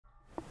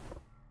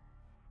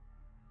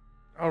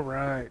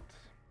Alright.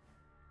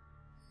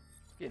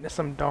 Getting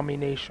some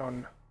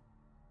domination.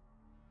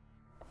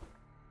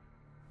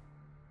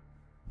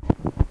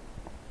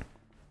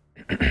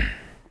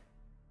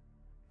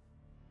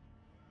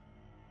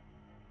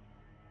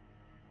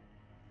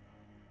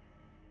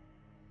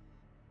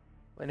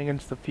 Playing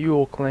against the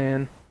Fuel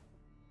Clan.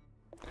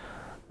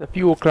 The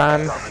Fuel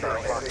Clan.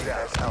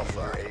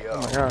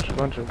 Oh my gosh, a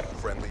bunch of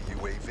friendly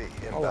UAV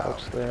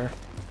fallouts inbound. there.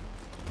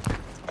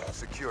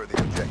 Secure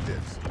the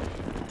objectives.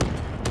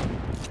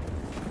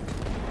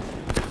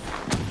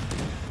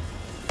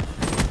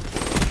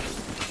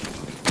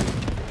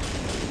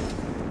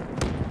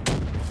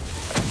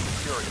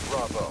 Securing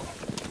Bravo.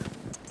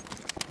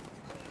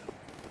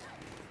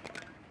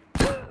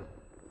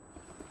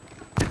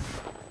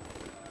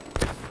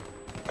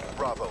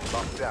 Bravo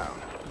locked down.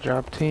 Good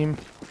job, team.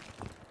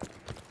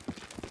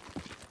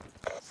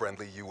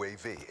 Friendly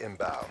UAV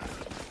inbound.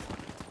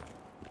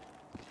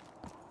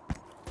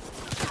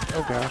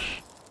 Oh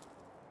gosh.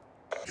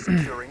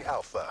 Securing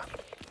Alpha.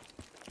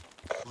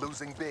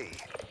 Losing B.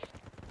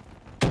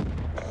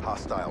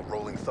 Hostile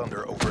rolling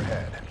thunder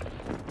overhead.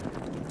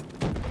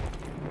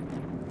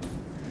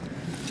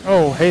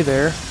 Oh, hey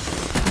there.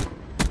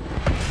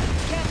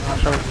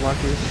 Gosh, I was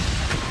lucky.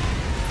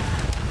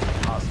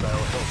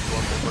 Hostile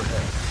hellstorm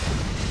overhead.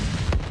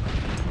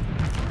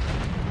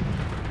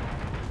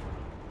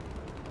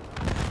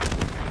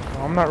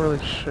 Well, I'm not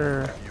really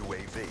sure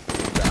UAV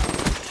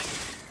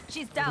inbound.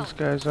 She's who down. these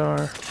guys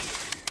are.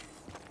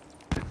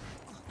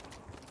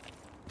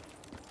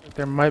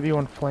 There might be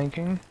one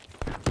flanking.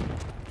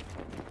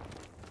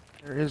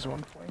 There is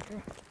one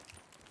flanking.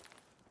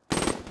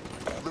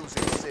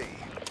 Losing C.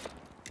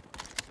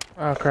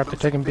 Oh crap, they're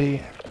taking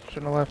B.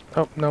 Shouldn't have left.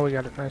 Oh, no, we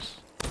got it. Nice.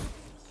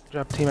 Good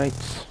job,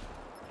 teammates.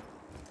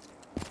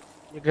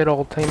 You good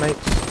old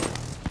teammates.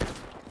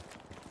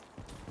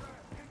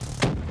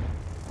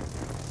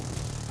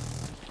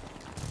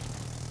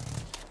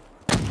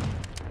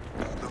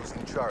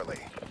 Losing Charlie.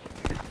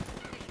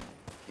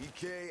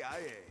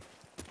 EKIA.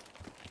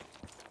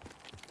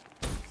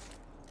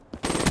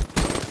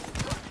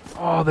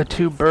 Oh, the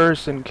two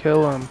bursts and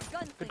kill him.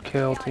 Good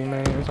kill,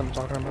 teammate. That's what I'm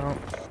talking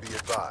about. Be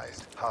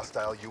advised.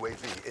 Hostile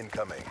UAV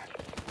incoming.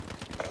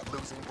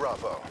 Losing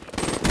Bravo.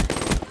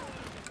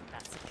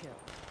 That's a kill.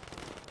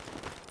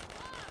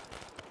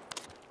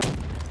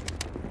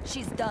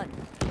 She's done.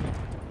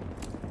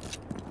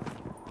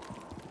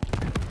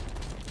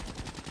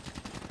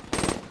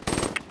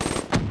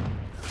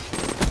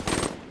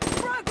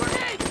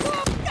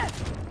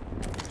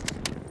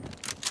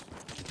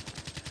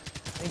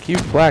 Thank you,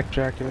 Black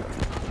Jacket.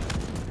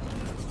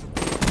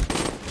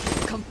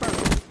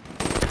 Confirmed.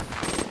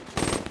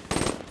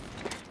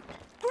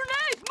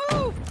 Grenade,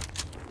 move!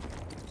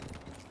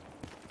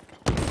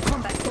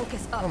 Combat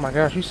focus up. Oh my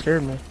gosh, you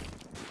scared me.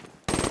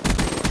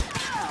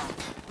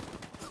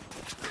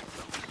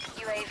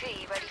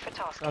 UAV ready for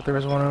task. Thought there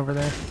was one over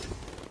there.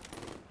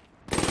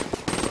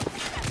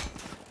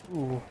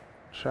 Ooh,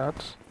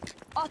 shots.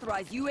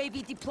 Authorize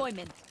UAV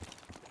deployment.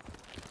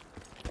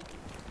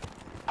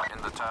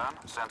 In the turn,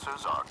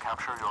 sensors are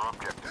capture your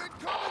objective.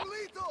 Incoming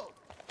lethal!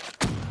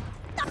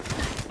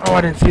 Oh,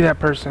 I didn't see that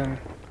person.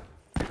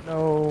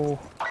 No.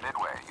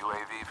 Midway,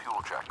 UAV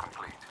fuel check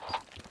complete.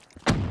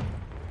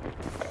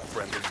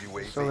 Friendly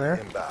UAV Still there?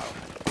 inbound.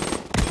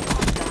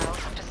 Hostiles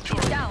have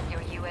destroyed down.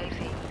 your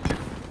UAV.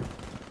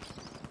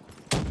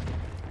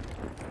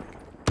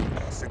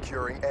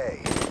 Securing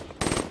A.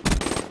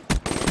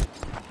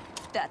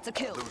 That's a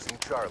kill. Losing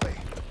Charlie.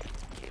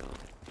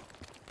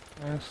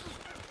 Nice.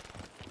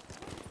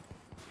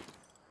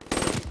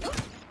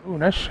 Ooh,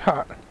 nice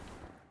shot.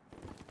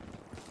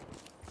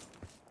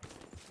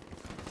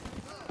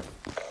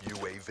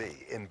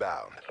 UAV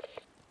inbound.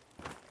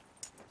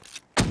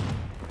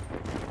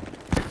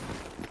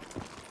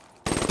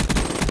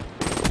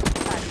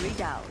 Battery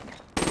down.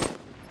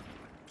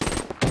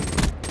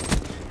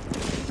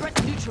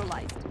 Threat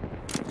neutralized.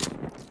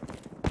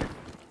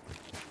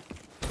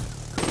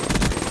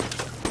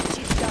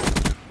 She's done.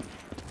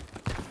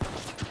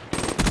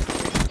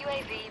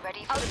 UAV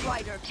ready for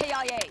Outrider,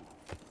 KIA.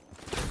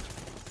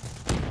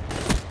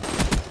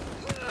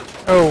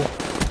 Oh.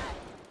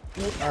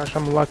 Gosh,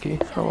 I'm lucky.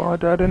 Oh, well, I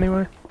died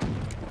anyway.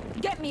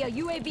 Get me a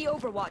UAV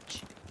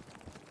overwatch.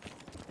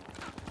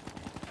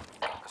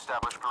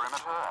 Establish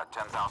perimeter at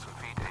 10,000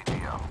 feet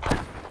ATO.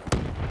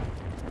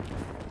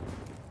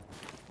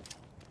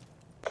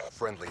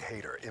 Friendly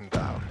hater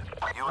inbound.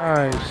 UAV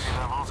Nice. energy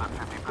levels at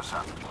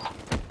 50%.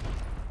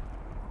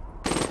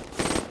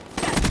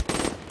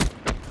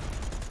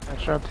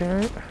 Nice shot,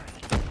 teammate.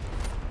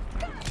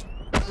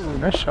 Ooh,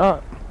 nice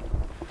shot.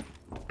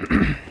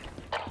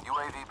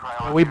 UAV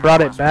priority. We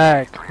brought it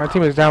back. My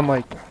team was down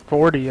like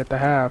 40 at the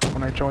half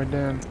when I joined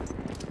in.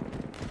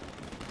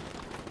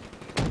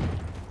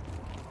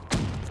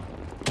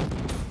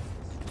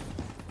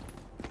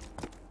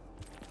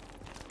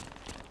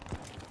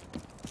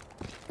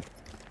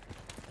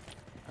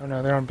 Oh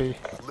no, they're on B.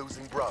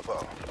 Losing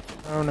Bravo.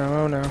 Oh no,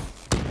 oh no.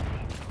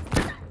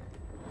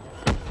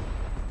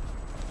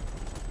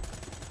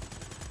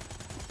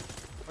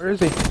 Where is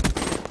he?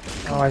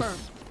 Oh, I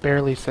Confirmed.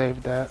 barely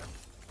saved that.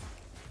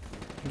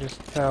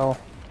 Just fell.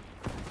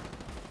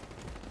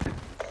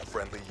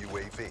 Friendly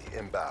UAV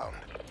inbound.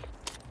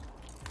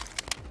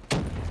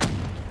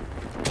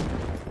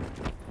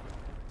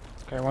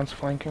 Okay, one's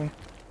flanking.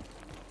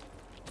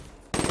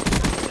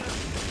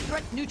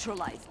 Threat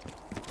neutralized.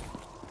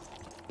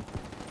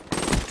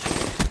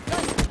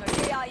 Gunslinger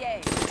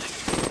KIA.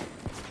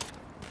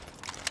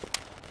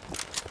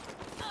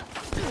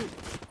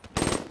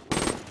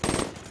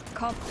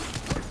 Come.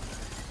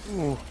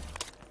 Ooh.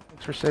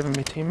 Thanks for saving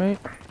me, teammate.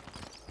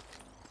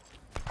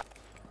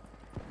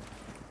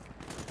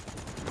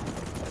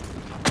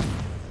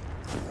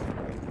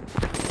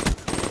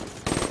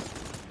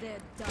 They're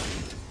done.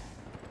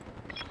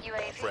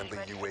 UAV Friendly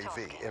ready for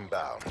UAV task.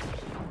 inbound.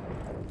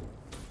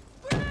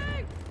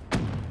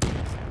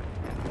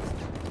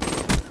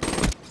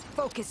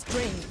 Focus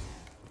drained.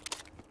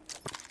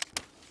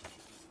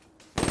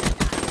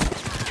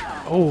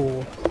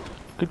 Oh,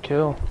 good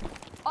kill.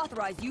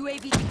 Authorize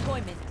UAV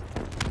deployment.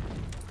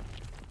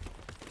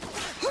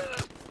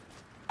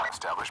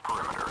 Establish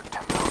perimeter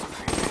 10,000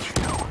 feet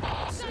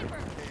AGL. Sniper!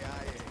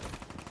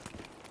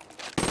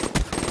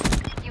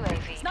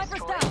 UAV Sniper's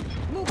destroyed. down!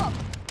 Move up!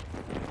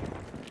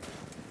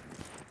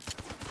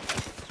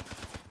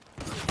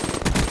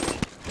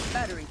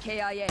 Battery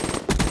KIA.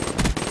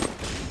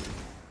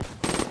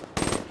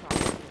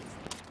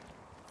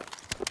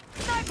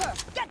 Sniper!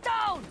 Get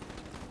down!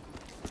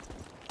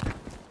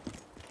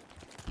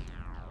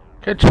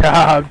 Good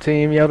job,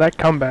 team. Yo, that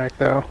comeback,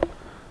 though.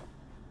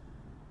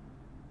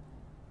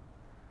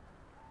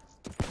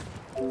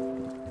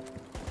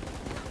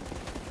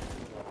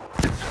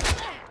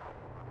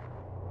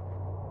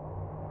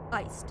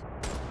 Iced.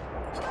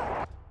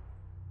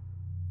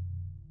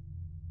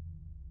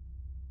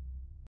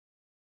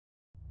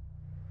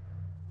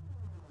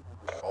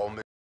 All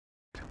new.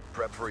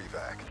 Prep for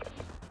evac.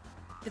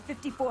 The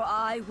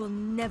 54I will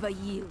never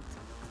yield.